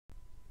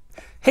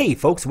Hey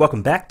folks,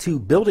 welcome back to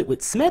Build It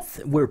with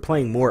Smith. We're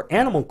playing more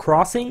Animal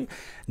Crossing.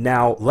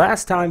 Now,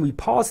 last time we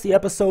paused the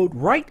episode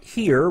right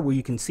here where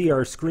you can see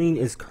our screen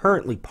is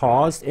currently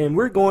paused, and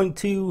we're going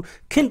to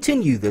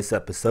continue this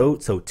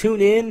episode. So tune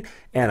in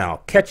and I'll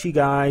catch you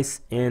guys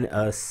in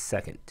a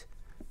second.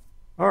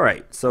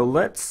 Alright, so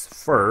let's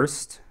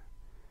first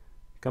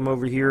come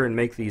over here and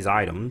make these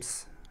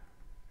items.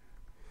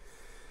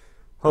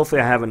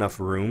 Hopefully I have enough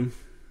room.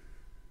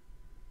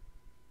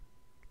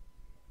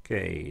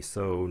 Okay,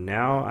 so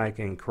now I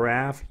can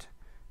craft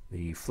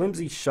the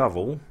flimsy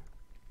shovel.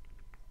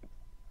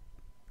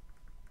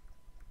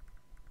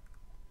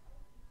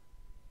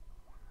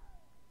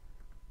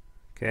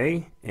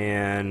 Okay,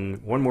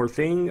 and one more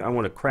thing, I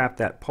want to craft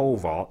that pole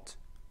vault.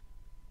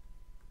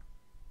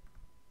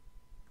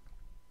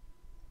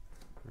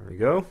 There we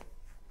go.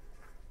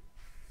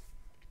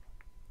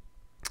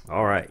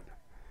 Alright,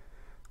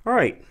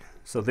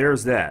 so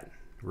there's that.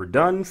 We're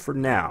done for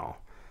now.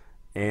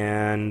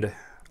 And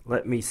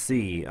let me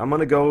see. I'm going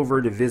to go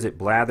over to visit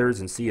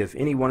Blathers and see if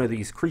any one of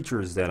these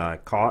creatures that I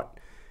caught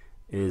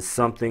is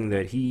something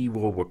that he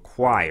will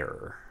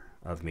require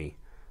of me.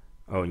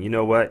 Oh, and you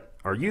know what?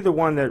 Are you the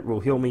one that will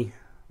heal me?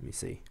 Let me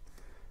see.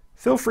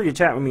 Feel free to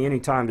chat with me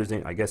anytime there's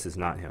any. I guess it's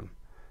not him.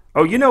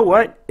 Oh, you know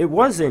what? It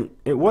wasn't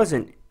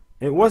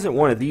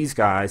one of these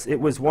guys.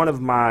 It was one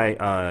of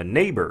my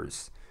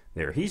neighbors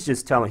there. He's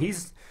just telling,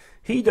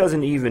 he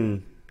doesn't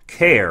even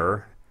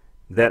care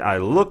that I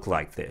look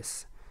like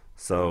this.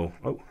 So,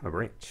 oh, a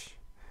branch.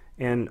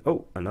 And,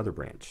 oh, another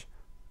branch.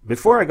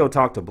 Before I go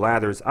talk to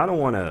Blathers, I don't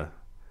want to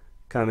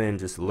come in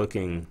just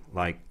looking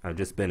like I've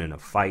just been in a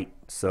fight.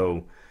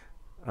 So,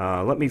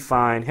 let me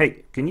find,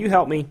 hey, can you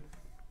help me?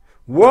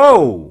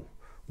 Whoa!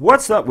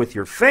 What's up with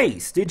your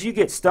face? Did you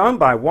get stung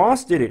by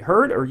wasps? Did it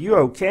hurt? Are you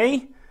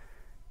okay?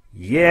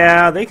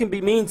 Yeah, they can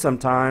be mean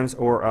sometimes,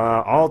 or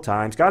all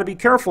times. Got to be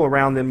careful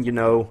around them, you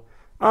know.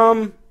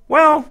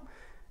 Well,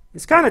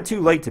 it's kind of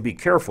too late to be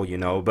careful, you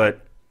know,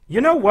 but you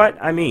know what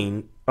I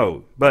mean.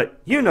 Oh, but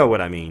you know what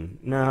I mean.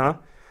 Nah.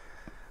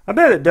 I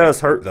bet it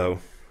does hurt, though.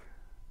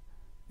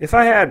 If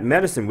I had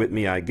medicine with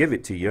me, I'd give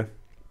it to you.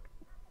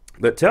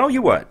 But tell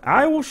you what,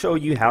 I will show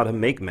you how to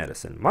make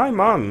medicine. My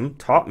mom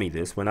taught me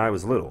this when I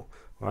was little.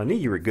 Well, I knew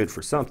you were good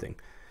for something.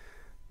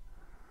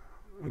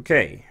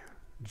 Okay.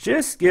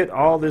 Just get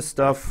all this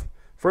stuff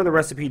for the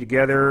recipe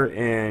together,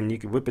 and you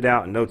can whip it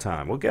out in no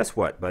time. Well, guess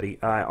what, buddy?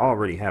 I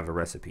already have a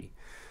recipe.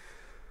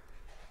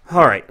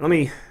 All right, let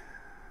me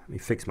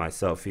fix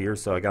myself here.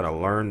 So I got to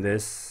learn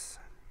this.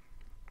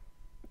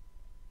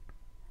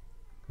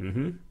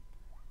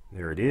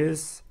 There it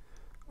is.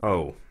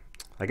 Oh,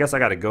 I guess I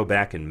got to go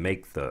back and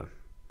make the,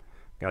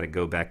 got to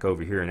go back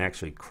over here and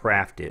actually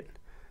craft it.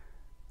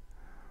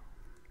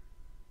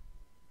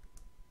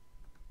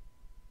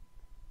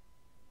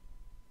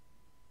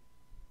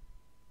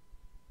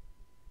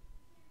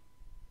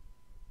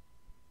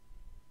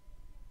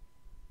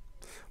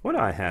 What do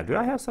I have? Do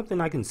I have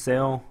something I can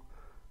sell?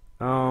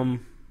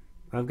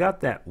 I've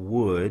got that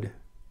wood,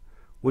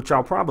 which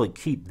I'll probably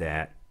keep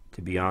that,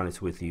 to be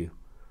honest with you.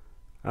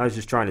 I was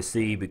just trying to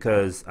see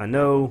because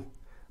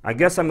I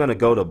guess I'm going to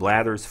go to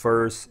Blathers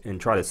first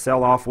and try to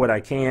sell off what I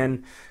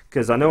can,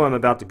 because I know I'm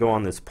about to go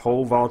on this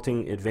pole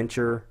vaulting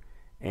adventure,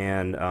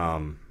 and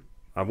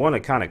I want to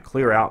kind of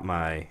clear out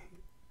my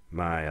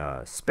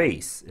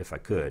space if I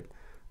could.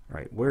 All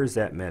right, where's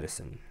that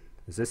medicine?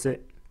 Is this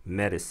it?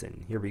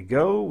 Medicine. Here we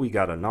go. We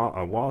got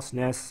a wasp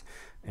nest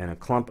and a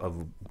clump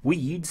of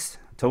weeds.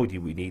 I told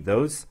you we need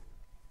those.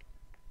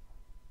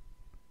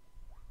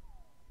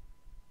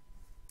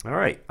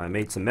 Alright, I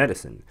made some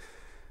medicine.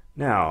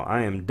 Now,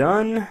 I am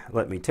done.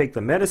 Let me take the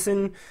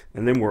medicine,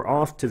 and then we're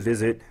off to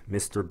visit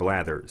Mr.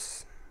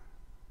 Blathers.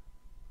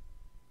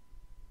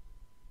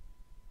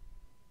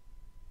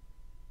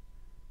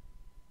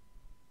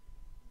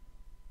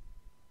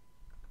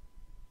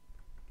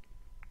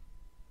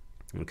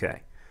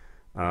 Okay.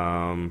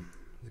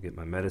 Let's get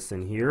my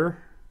medicine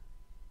here.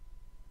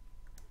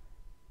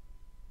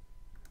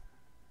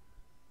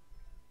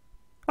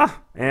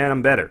 Ah, and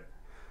I'm better.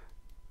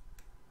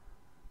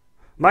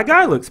 My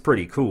guy looks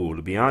pretty cool,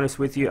 to be honest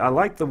with you. I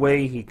like the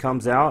way he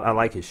comes out. I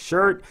like his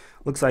shirt.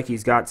 Looks like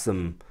he's got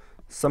some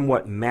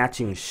somewhat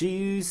matching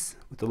shoes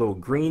with a little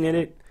green in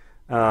it.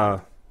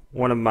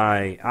 One of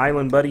my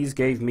island buddies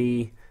gave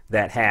me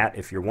that hat,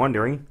 if you're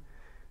wondering.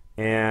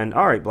 And,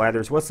 alright,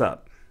 Blathers, what's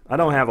up? I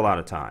don't have a lot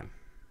of time.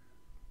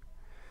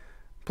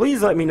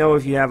 Please let me know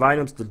if you have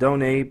items to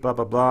donate, blah,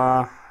 blah,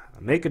 blah.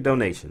 Make a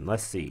donation.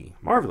 Let's see.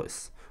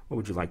 Marvelous. What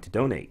would you like to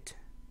donate?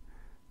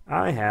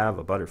 I have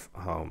a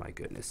butterfly. Oh, my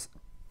goodness.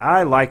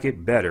 I like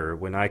it better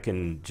when I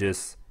can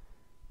just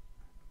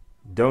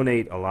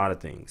donate a lot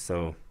of things.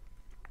 So,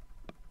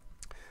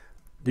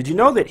 did you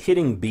know that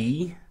hitting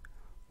B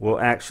will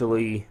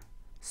actually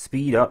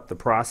speed up the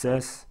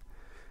process?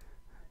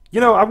 You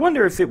know, I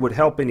wonder if it would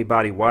help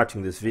anybody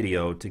watching this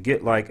video to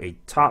get like a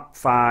top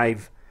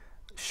 5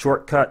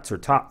 shortcuts or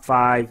top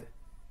 5,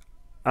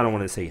 I don't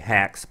want to say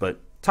hacks,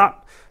 but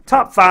top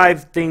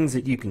 5 things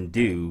that you can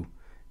do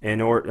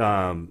and or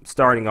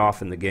starting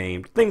off in the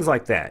game, things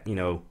like that. You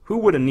know, who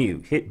would have knew?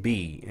 Hit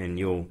B and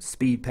you'll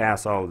speed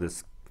past all of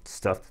this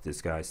stuff that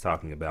this guy's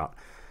talking about.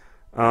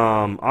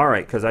 All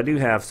right, because I do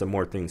have some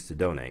more things to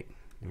donate.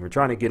 And we're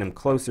trying to get him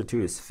closer to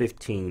his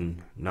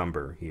 15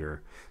 number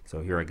here.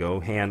 So here I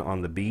go, hand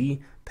on the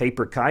B,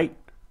 paper kite.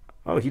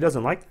 Oh, he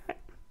doesn't like that.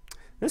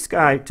 This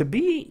guy, to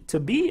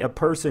be a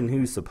person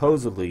who's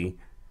supposedly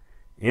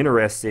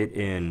interested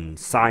in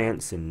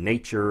science and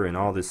nature and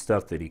all this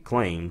stuff that he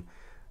claimed,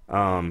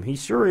 he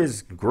sure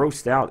is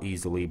grossed out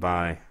easily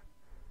by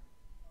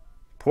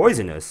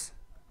poisonous.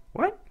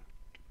 What?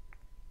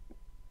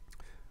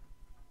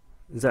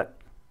 Is that?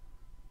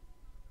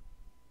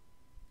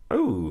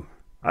 Oh,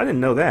 I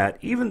didn't know that.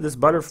 Even this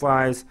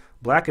butterfly's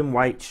black and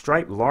white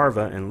striped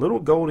larva and little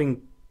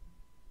golden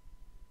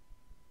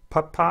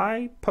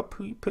pupae.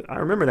 I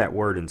remember that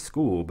word in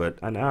school, but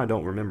now I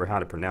don't remember how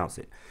to pronounce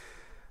it.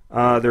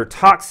 They're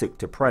toxic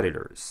to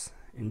predators.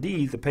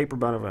 Indeed, the paper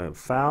butterfly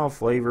foul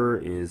flavor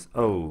is,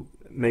 oh,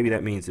 maybe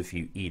that means if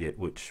you eat it,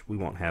 which we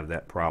won't have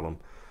that problem.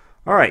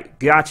 All right,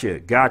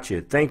 gotcha.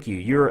 Thank you.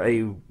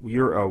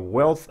 You're a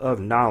wealth of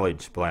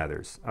knowledge,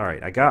 Blathers. All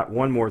right, I got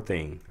one more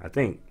thing. I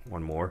think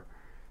one more.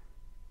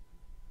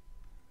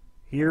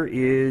 Here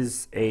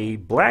is a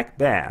black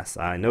bass.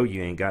 I know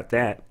you ain't got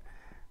that.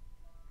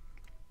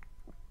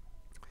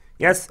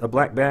 Yes, a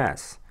black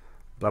bass.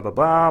 Blah, blah,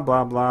 blah,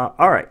 blah, blah.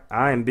 All right,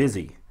 I am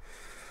busy.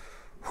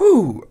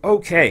 Whew,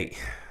 okay.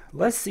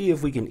 Let's see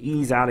if we can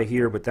ease out of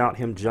here without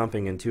him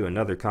jumping into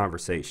another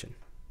conversation.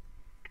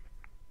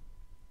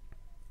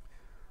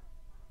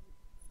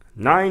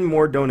 9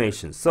 more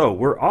donations. So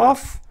we're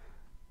off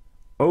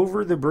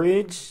over the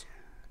bridge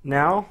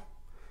now.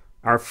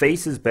 Our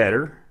face is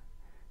better.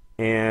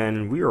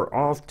 And we are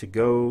off to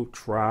go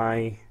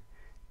try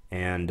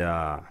and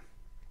let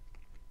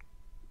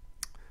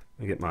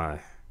me get my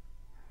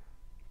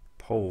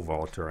pole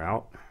vaulter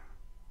out.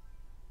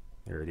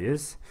 There it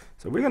is.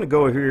 So we're going to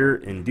go here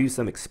and do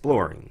some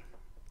exploring.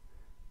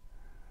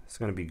 It's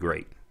going to be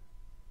great.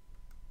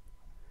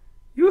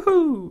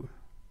 Yoo-hoo!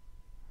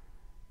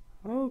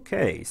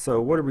 Okay,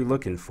 so what are we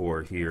looking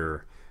for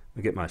here? Let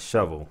me get my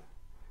shovel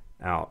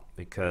out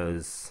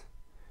because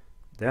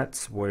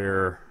that's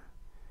where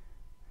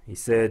he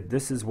said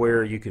this is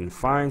where you can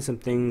find some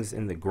things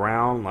in the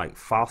ground like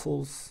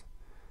fossils,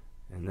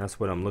 and that's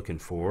what I'm looking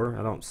for.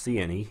 I don't see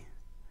any.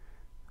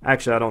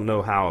 Actually, I don't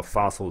know how a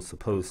fossil is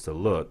supposed to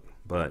look,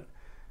 but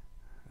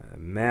I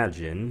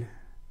imagine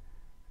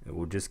it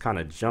will just kind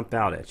of jump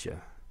out at you.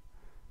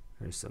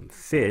 There's some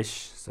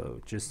fish,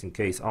 so just in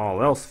case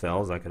all else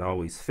fails, I could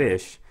always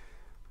fish.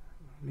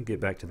 Let me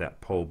get back to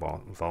that pole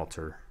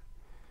vaulter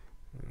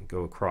and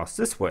go across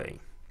this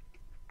way.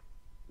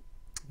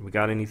 We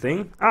got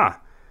anything? Ah,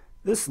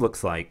 this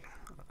looks like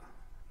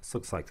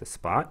the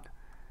spot.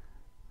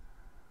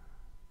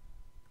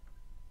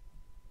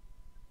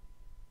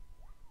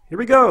 Here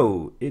we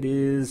go. It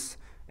is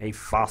a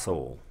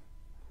fossil.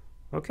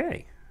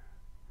 Okay,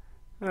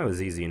 that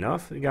was easy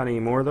enough. You got any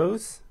more of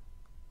those?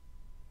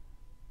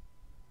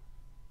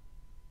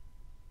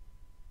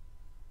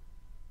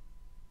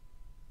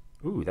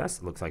 Ooh, that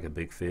looks like a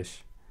big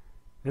fish.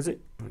 Is it?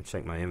 Let me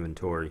check my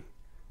inventory.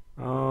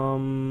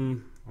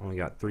 Only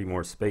got 3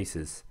 more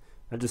spaces.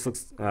 That just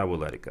looks, we'll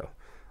let it go.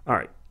 All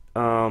right.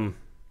 I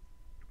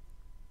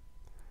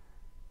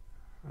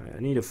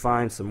need to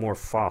find some more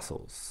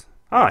fossils.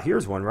 Ah,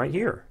 here's one right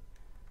here.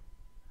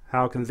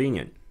 How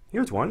convenient.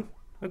 Here's one.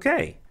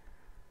 Okay.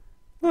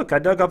 Look, I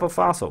dug up a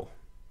fossil.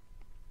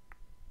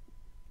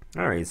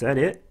 All right, is that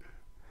it?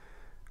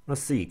 Let's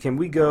see. Can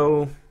we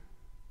go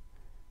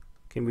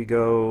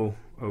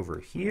over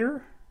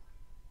here?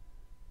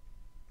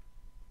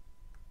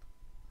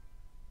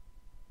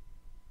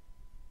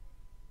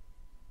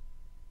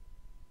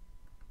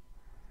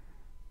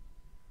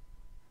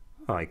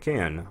 Oh, I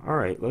can. All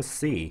right, let's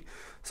see.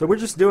 So we're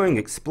just doing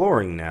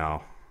exploring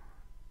now.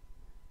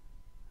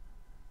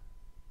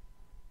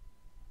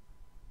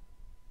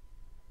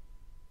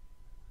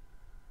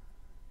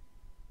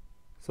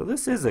 So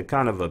this is a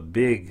kind of a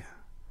big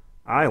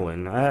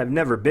island. I've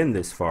never been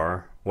this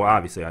far. Well,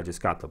 obviously I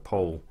just got the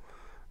pole.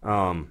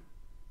 I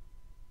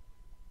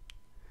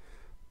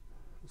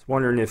was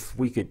wondering if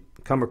we could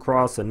come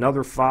across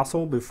another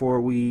fossil before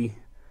we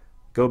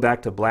go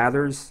back to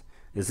Blathers.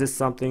 Is this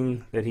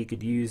something that he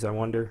could use, I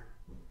wonder?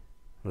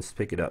 Let's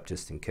pick it up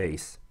just in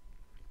case.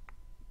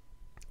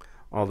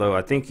 Although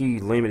I think he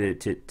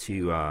limited it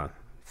to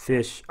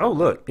fish. Oh,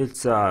 look,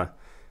 it's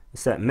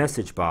that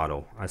message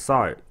bottle. I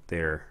saw it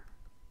there.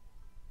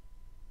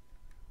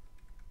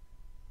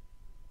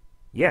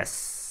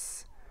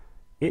 Yes,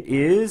 it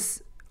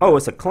is. Oh,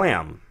 it's a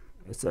clam.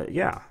 It's a,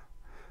 yeah.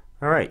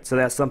 All right, so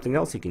that's something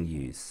else he can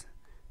use.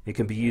 It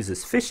can be used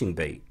as fishing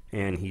bait,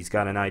 and he's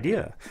got an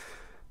idea.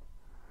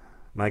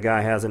 My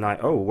guy has an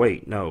idea. Oh,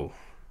 wait, no.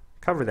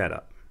 Cover that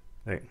up.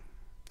 There.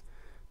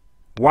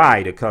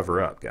 Why to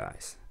cover up,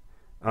 guys?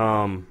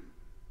 Let's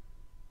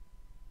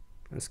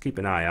keep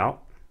an eye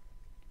out.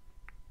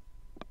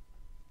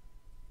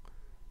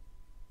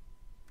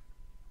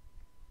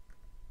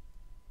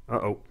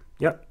 Uh-oh.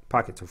 Yep,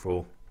 pockets are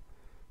full.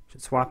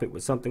 Should swap it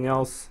with something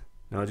else.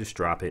 No, just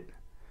drop it.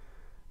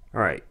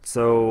 Alright,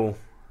 so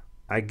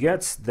I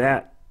guess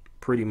that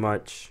pretty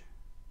much...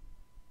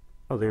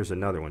 Oh, there's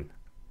another one.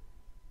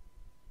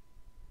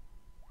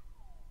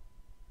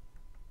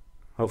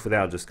 Hopefully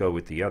that'll just go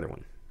with the other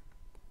one.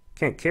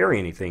 Can't carry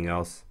anything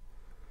else.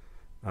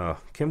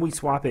 Can we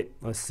swap it?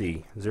 Let's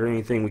see. Is there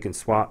anything we can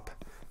swap?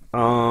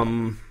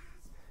 Not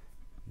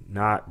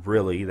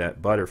really.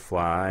 That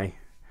butterfly.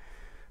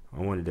 I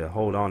wanted to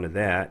hold on to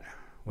that.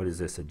 What is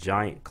this? A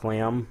giant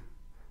clam?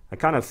 I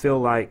kind of feel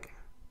like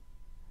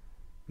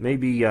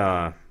maybe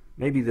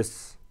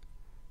this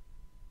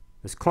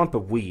clump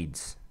of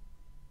weeds.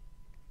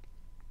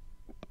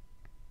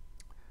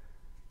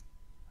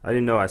 I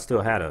didn't know I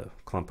still had a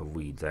clump of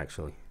weeds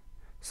actually.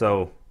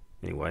 So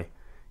anyway,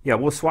 yeah,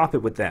 we'll swap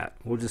it with that.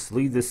 We'll just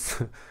leave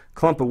this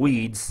clump of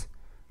weeds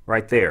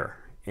right there,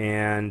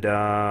 and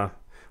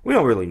we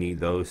don't really need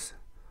those.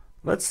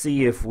 Let's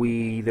see if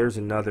there's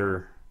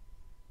another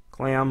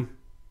clam.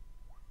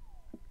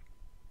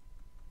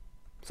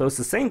 So it's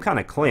the same kind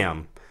of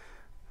clam,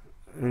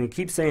 and it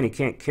keeps saying it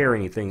can't carry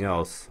anything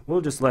else.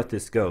 We'll just let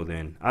this go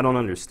then. I don't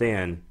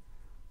understand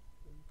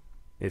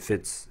if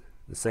it's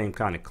the same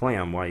kind of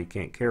clam why you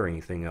can't carry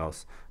anything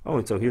else. Oh,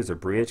 and so here's a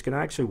bridge. Can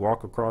I actually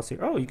walk across here?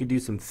 Oh, you could do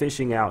some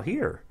fishing out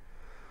here.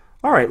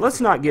 All right,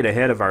 let's not get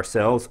ahead of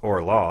ourselves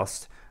or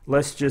lost.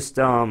 Let's just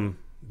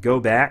go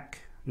back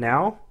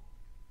now.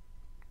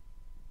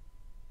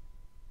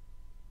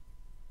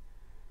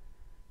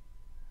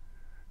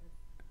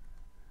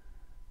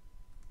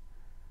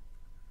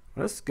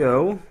 Let's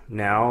go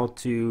now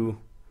to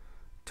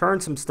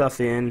turn some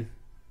stuff in.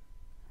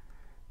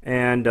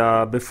 And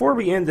before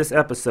we end this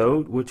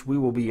episode, which we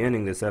will be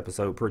ending this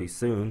episode pretty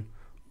soon.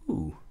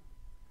 Ooh.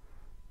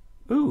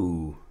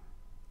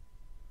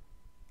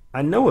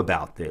 I know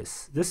about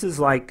this. This is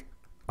like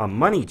a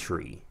money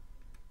tree.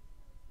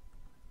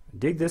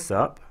 Dig this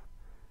up.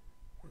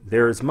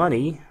 There's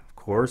money, of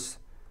course.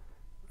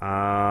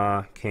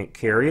 Can't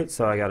carry it,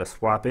 so I got to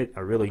swap it. I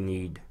really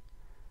need...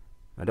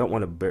 I don't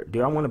want to...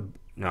 Do I want to...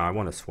 No, I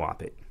want to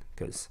swap it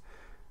because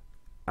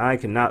I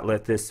cannot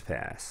let this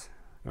pass.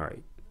 All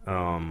right.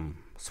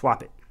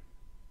 Swap it.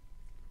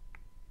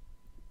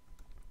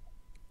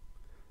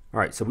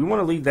 Alright, so we want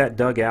to leave that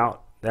dug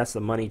out. That's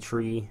the money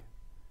tree.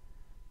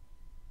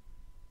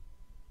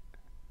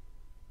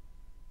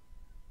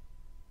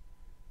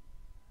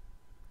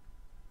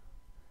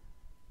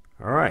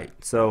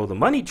 Alright, so the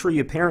money tree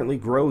apparently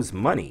grows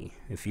money,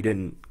 if you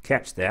didn't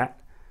catch that.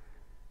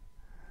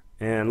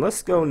 And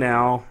let's go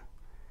now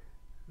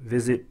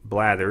visit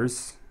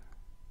Blathers,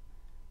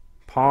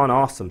 pawn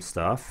off some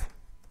stuff.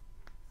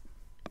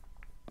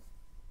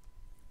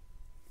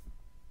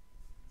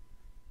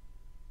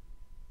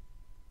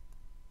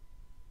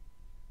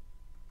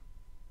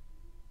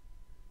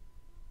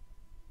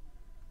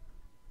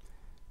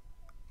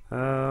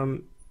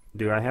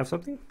 Do I have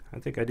something? I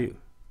think I do.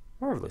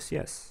 Marvelous,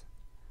 yes.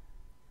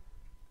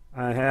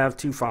 I have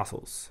 2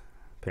 fossils.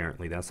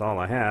 Apparently that's all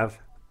I have.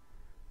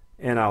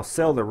 And I'll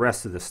sell the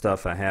rest of the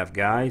stuff I have,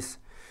 guys.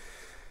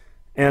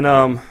 And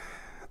I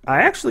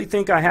actually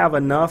think I have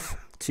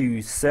enough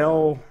to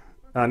sell,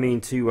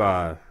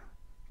 to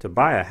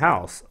buy a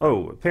house.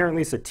 Oh,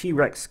 apparently it's a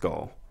T-Rex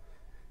skull.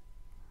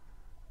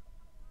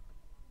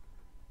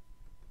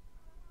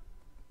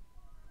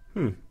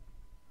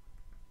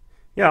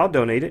 Yeah, I'll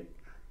donate it.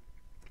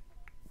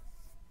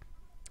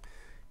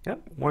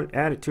 Yep,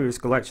 add it to his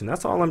collection.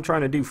 That's all I'm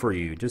trying to do for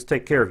you. Just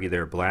take care of you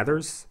there,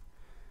 Blathers.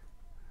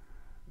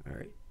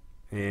 Alright.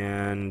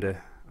 And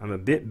I'm a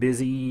bit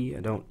busy. I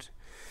don't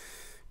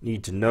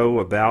need to know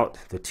about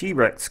the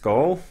T-Rex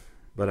skull,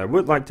 but I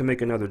would like to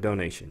make another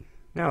donation.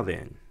 Now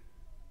then.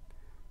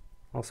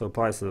 Also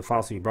applies to the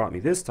fossil you brought me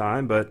this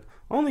time, but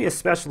only a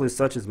specialist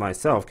such as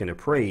myself can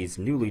appraise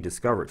newly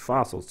discovered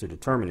fossils to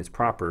determine its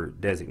proper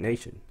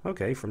designation.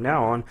 Okay, from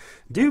now on,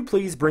 do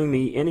please bring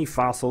me any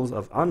fossils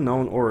of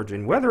unknown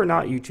origin. Whether or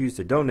not you choose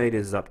to donate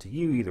is up to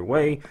you. Either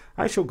way,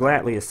 I shall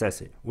gladly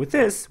assess it. With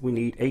this, we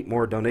need 8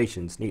 more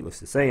donations. Needless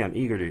to say, I'm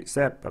eager to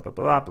accept blah blah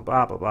blah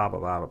blah blah blah blah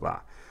blah blah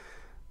blah.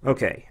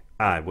 Okay,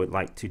 I would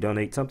like to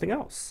donate something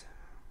else.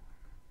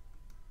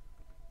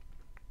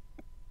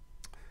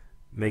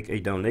 Make a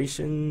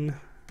donation.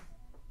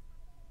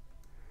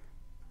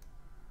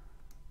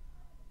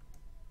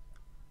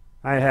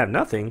 I have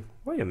nothing.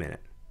 Wait a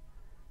minute.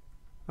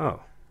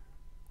 Oh.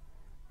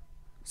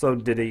 So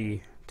did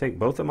he take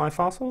both of my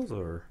fossils,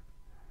 or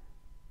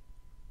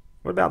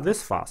what about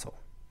this fossil?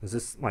 Is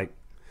this like,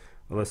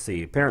 well, let's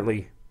see.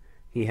 Apparently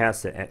he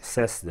has to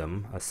assess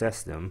them.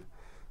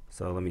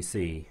 So let me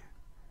see.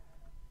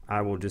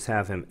 I will just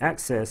have him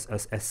assess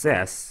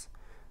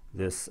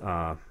this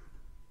right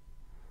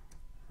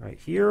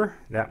here.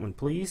 That one,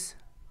 please.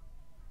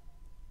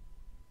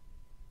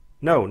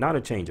 No, not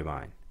a change of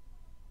mind.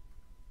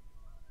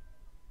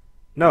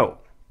 No.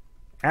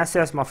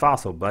 Assess my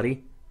fossil,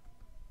 buddy.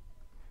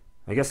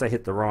 I guess I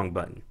hit the wrong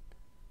button.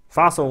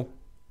 Fossil.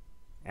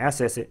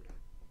 Assess it.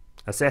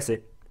 Assess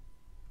it.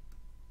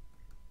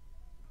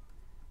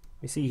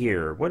 me see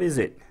here. What is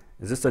it?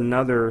 Is this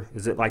another,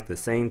 is it like the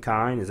same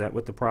kind? Is that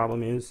what the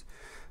problem is?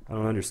 I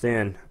don't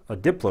understand. A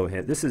Diplo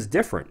head. This is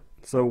different.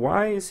 So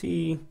why is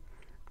he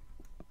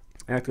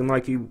acting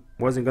like he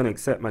wasn't going to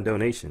accept my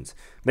donations?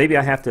 Maybe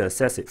I have to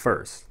assess it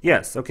first.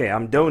 Yes, okay,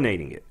 I'm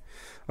donating it.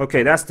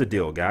 Okay, that's the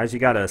deal, guys. You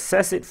got to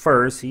assess it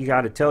first. He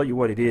got to tell you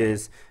what it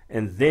is,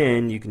 and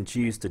then you can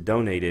choose to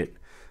donate it.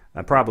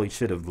 I probably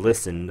should have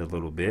listened a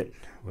little bit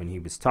when he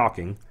was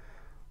talking.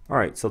 All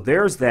right, so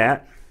there's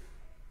that.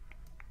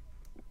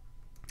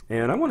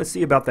 And I want to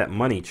see about that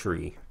money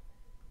tree.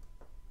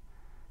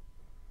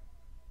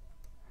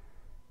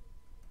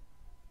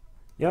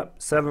 Yep,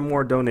 7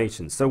 more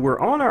donations. So we're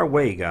on our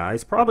way,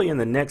 guys. Probably in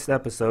the next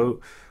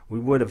episode, we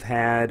would have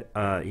had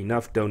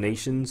enough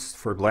donations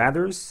for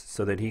Blathers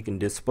so that he can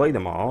display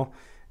them all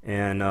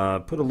and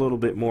put a little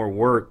bit more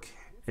work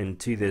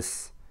into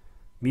this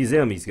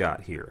museum he's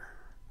got here.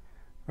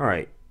 All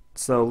right,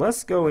 so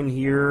let's go in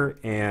here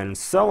and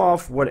sell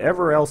off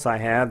whatever else I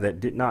have that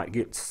did not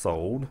get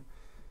sold.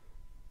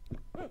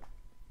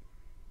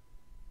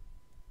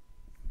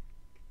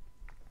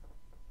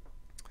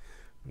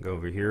 Go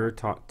over here,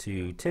 talk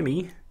to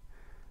Timmy.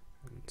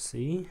 Let's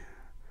see.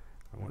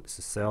 I want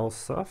to sell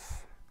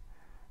stuff.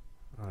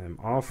 I'm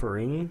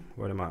offering,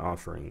 what am I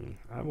offering?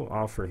 I will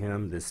offer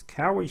him this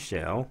cowrie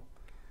shell,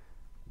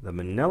 the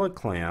manila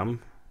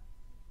clam,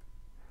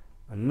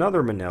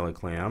 another manila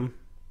clam,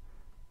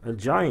 a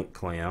giant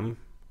clam,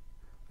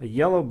 a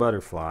yellow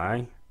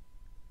butterfly,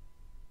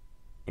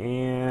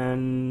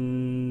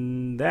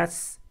 and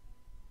that's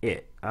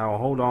it. I'll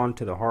hold on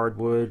to the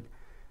hardwood,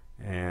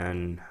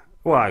 and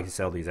well, I can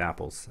sell these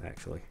apples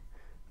actually.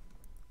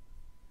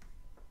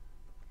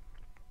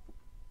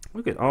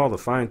 Look at all the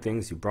fine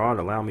things you brought.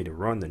 Allow me to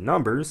run the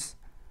numbers,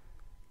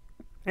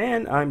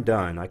 and I'm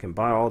done. I can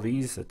buy all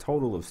these, a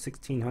total of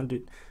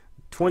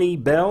 1,620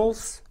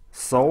 bells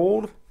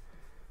sold.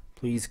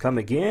 Please come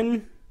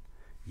again.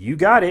 You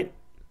got it.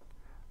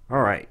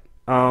 All right.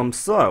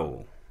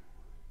 So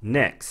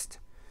next.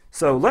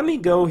 So let me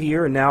go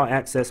here and now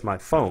access my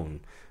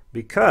phone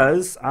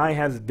because I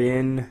have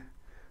been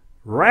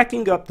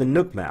racking up the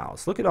Nook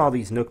Miles. Look at all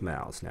these Nook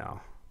Miles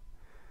now.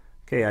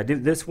 Okay, I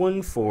did this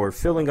one for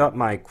filling up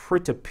my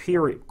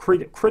Critterpedia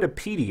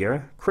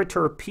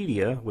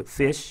with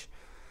fish.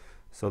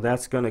 So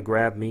that's going to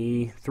grab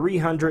me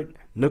 300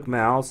 Nook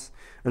Miles.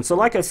 And so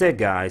like I said,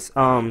 guys,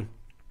 I'm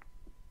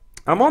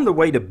on the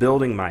way to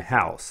building my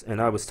house. And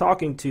I was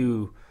talking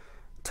to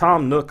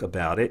Tom Nook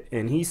about it.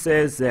 And he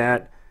says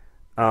that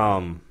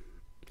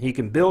he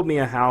can build me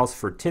a house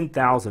for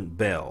 10,000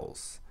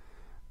 bells.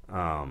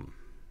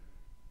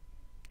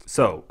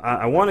 So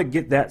I want to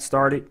get that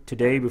started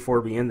today before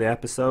we end the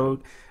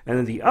episode. And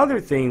then the other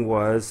thing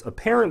was,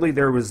 apparently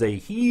there was a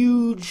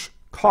huge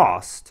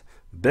cost,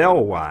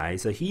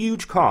 bell-wise, a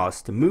huge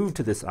cost to move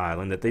to this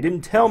island that they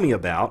didn't tell me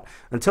about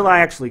until I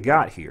actually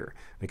got here.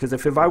 Because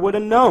if I would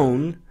have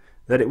known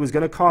that it was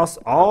going to cost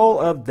all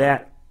of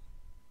that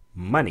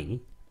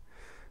money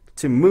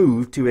to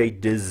move to a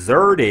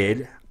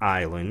deserted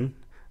island,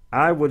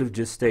 I would have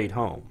just stayed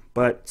home.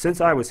 But since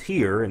I was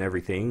here and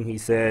everything, he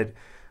said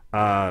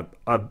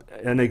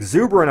an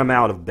exuberant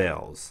amount of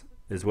bells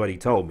is what he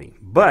told me.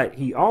 But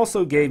he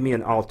also gave me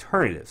an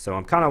alternative. So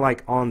I'm kind of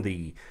like on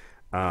the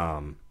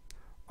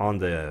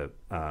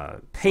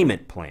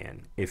payment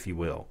plan, if you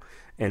will.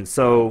 And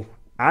so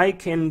I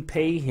can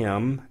pay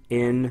him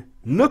in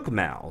Nook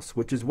Miles,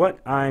 which is what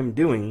I'm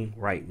doing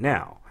right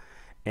now.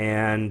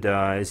 And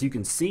as you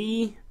can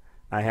see,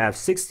 I have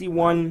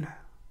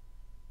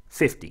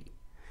 6150.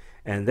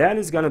 And that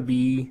is going to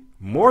be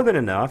more than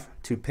enough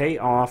to pay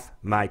off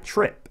my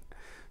trip.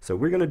 So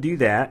we're going to do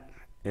that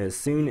as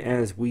soon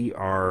as we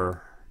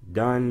are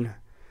done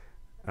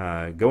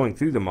going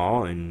through them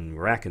all and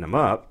racking them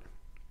up.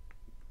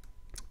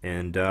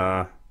 And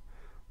is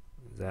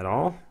that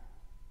all?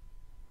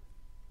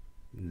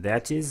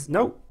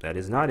 Nope, that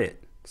is not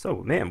it. So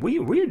man,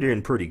 we're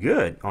doing pretty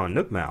good on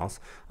Nook Miles.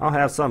 I'll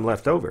have some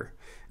left over.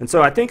 And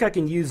so I think I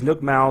can use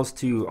Nook Miles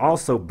to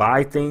also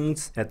buy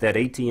things at that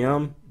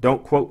ATM.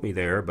 Don't quote me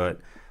there, but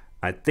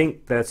I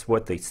think that's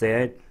what they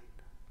said.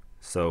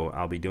 So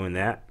I'll be doing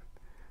that.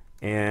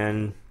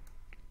 And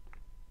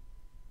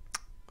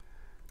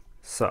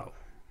so,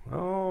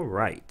 all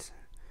right.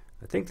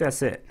 I think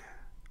that's it.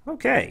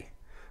 Okay.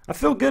 I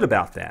feel good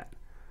about that.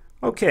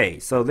 Okay,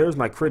 so there's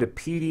my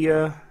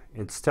Critterpedia.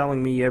 It's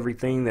telling me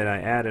everything that I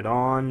added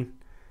on.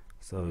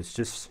 So it's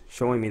just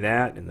showing me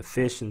that, and the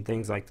fish and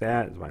things like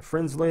that is my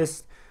friends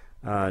list.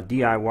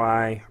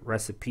 DIY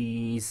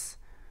recipes.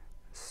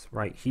 It's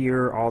right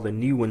here, all the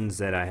new ones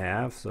that I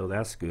have, so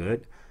that's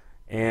good.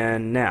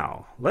 And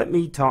now, let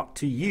me talk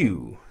to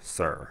you,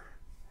 sir.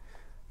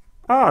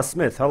 Ah,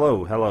 Smith,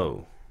 hello,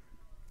 hello.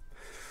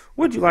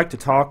 Would you like to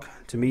talk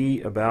to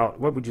me about,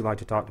 what would you like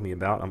to talk to me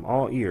about? I'm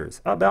all ears.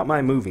 About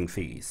my moving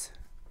fees.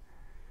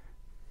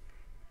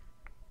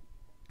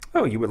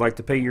 Oh, you would like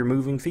to pay your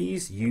moving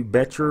fees? You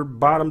bet your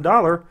bottom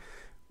dollar.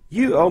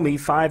 You owe me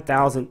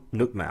 5,000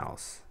 Nook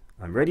Miles.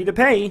 I'm ready to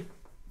pay.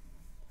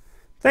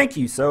 Thank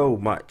you so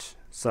much.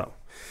 So,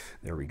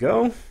 There we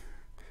go.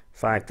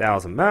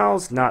 5,000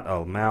 miles, not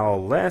a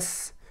mile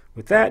less.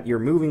 With that, your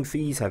moving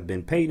fees have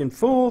been paid in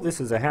full. This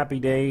is a happy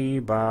day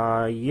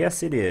by...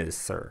 Yes, it is,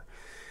 sir.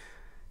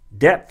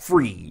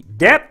 Debt-free.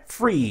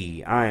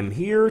 Debt-free. I am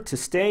here to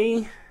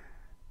stay.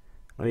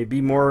 Let me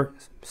be more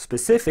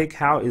specific.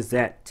 How is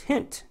that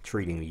tent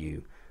treating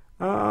you?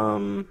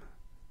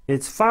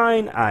 It's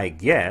fine, I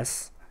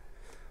guess.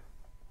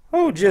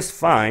 Oh, just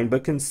fine,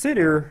 but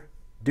consider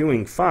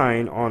doing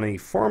fine on a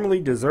formerly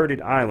deserted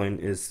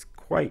island is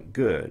quite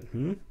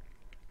good.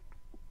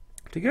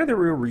 Together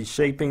we're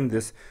reshaping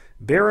this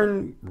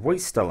barren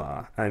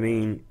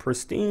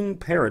pristine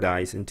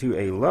paradise into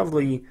a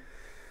lovely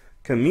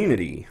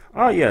community.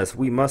 Ah yes,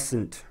 we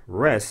mustn't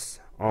rest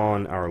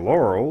on our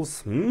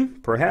laurels.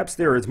 Perhaps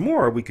there is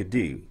more we could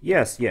do.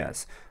 Yes,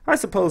 yes. I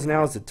suppose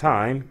now's the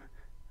time.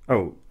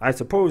 I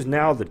suppose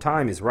now the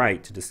time is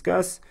right to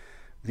discuss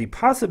the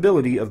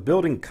possibility of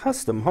building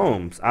custom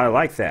homes. I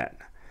like that.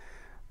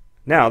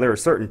 Now, there are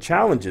certain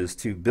challenges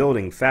to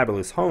building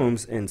fabulous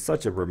homes in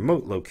such a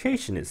remote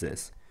location as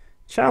this.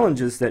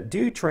 Challenges that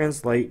do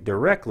translate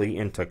directly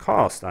into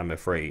cost, I'm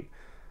afraid.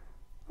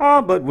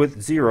 But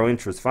with zero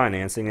interest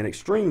financing and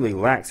extremely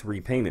lax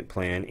repayment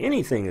plan,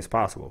 anything is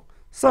possible.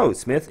 So,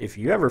 Smith, if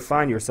you ever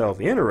find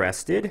yourself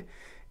interested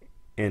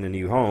in a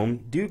new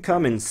home, do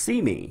come and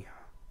see me.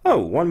 Oh,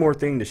 one more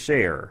thing to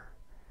share.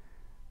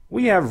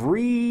 We have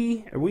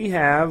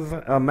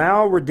a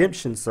Mal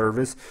redemption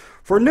service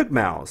for Nook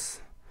Mals.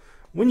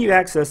 When you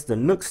access the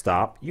Nook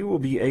Stop, you will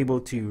be able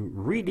to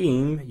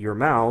redeem your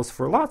Mals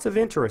for lots of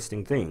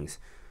interesting things.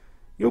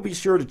 You'll be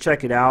sure to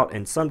check it out,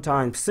 and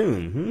sometime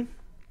soon,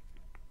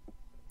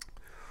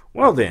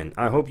 Well then,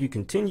 I hope you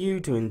continue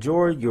to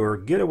enjoy your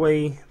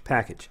getaway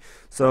package.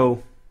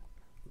 So,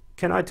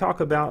 can I talk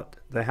about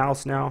the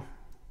house now?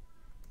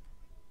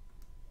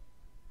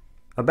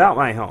 About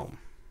my home.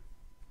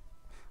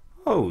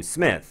 Oh,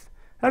 Smith,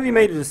 have you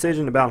made a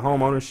decision about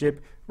home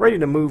ownership? Ready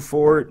to move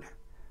forward?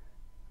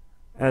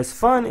 As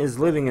fun as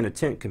living in a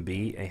tent can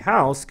be, a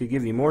house could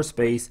give you more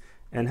space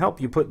and help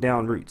you put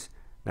down roots.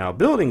 Now,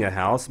 building a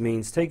house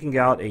means taking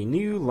out a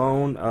new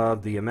loan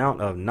of the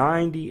amount of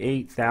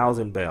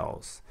 98,000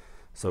 bells.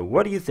 So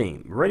what do you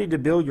think? Ready to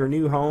build your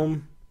new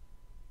home?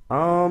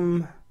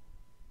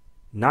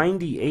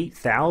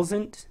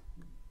 98,000?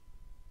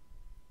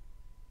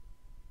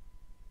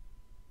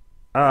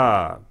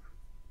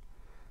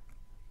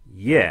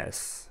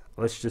 Yes.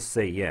 Let's just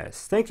say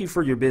yes. Thank you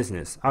for your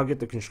business. I'll get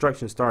the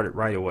construction started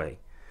right away.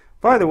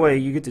 By the way,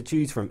 you get to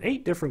choose from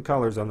 8 different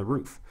colors on the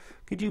roof.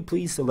 Could you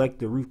please select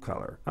the roof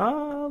color?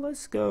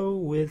 Let's go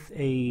with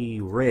a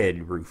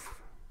red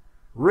roof.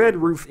 Red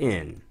roof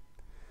in.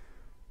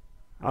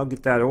 I'll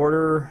get that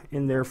order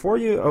in there for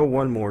you. Oh,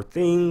 one more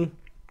thing.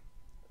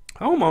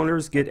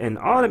 Homeowners get an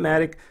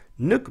automatic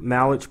Nook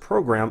Mileage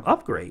Program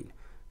upgrade.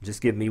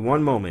 Just give me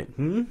one moment.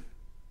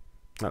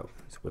 Oh,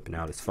 he's whipping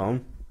out his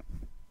phone.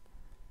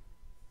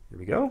 Here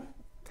we go.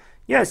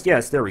 Yes,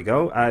 there we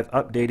go. I've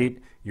updated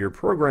your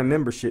program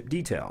membership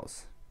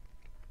details.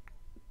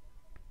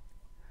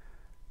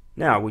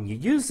 Now, when you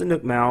use the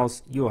Nook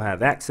Miles, you'll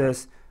have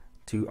access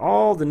to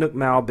all the Nook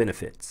Mile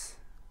benefits.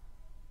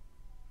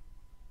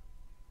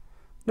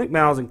 Nook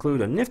Miles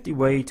include a nifty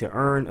way to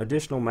earn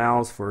additional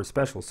miles for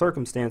special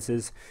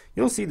circumstances.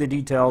 You'll see the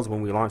details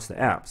when we launch the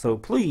app, so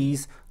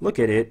please look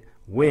at it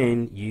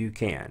when you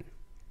can.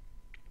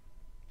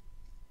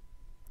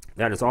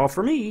 That is all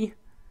for me.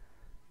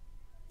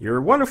 Your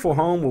wonderful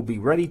home will be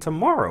ready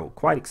tomorrow.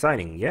 Quite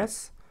exciting,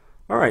 yes?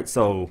 Alright,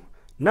 so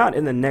not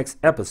in the next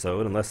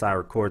episode, unless I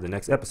record the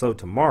next episode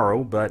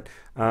tomorrow, but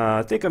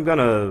I think I'm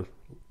gonna,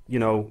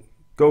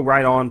 go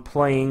right on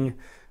playing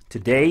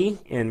today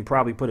and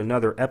probably put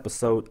another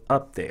episode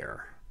up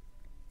there.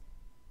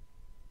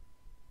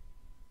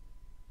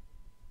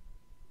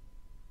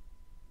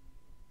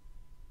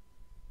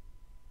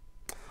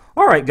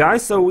 Alright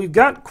guys, so we've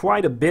got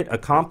quite a bit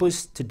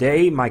accomplished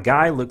today. My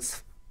guy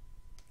looks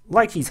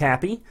like he's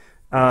happy.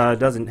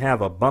 Doesn't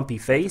have a bumpy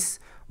face.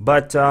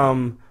 But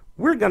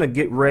we're going to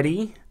get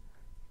ready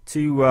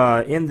to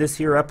end this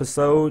here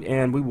episode,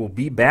 and we will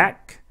be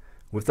back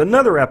with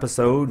another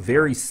episode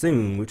very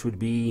soon, which would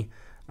be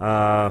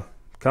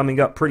coming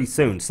up pretty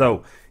soon.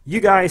 So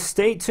you guys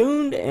stay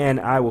tuned, and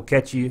I will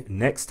catch you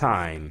next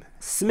time.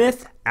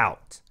 Smith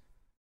out.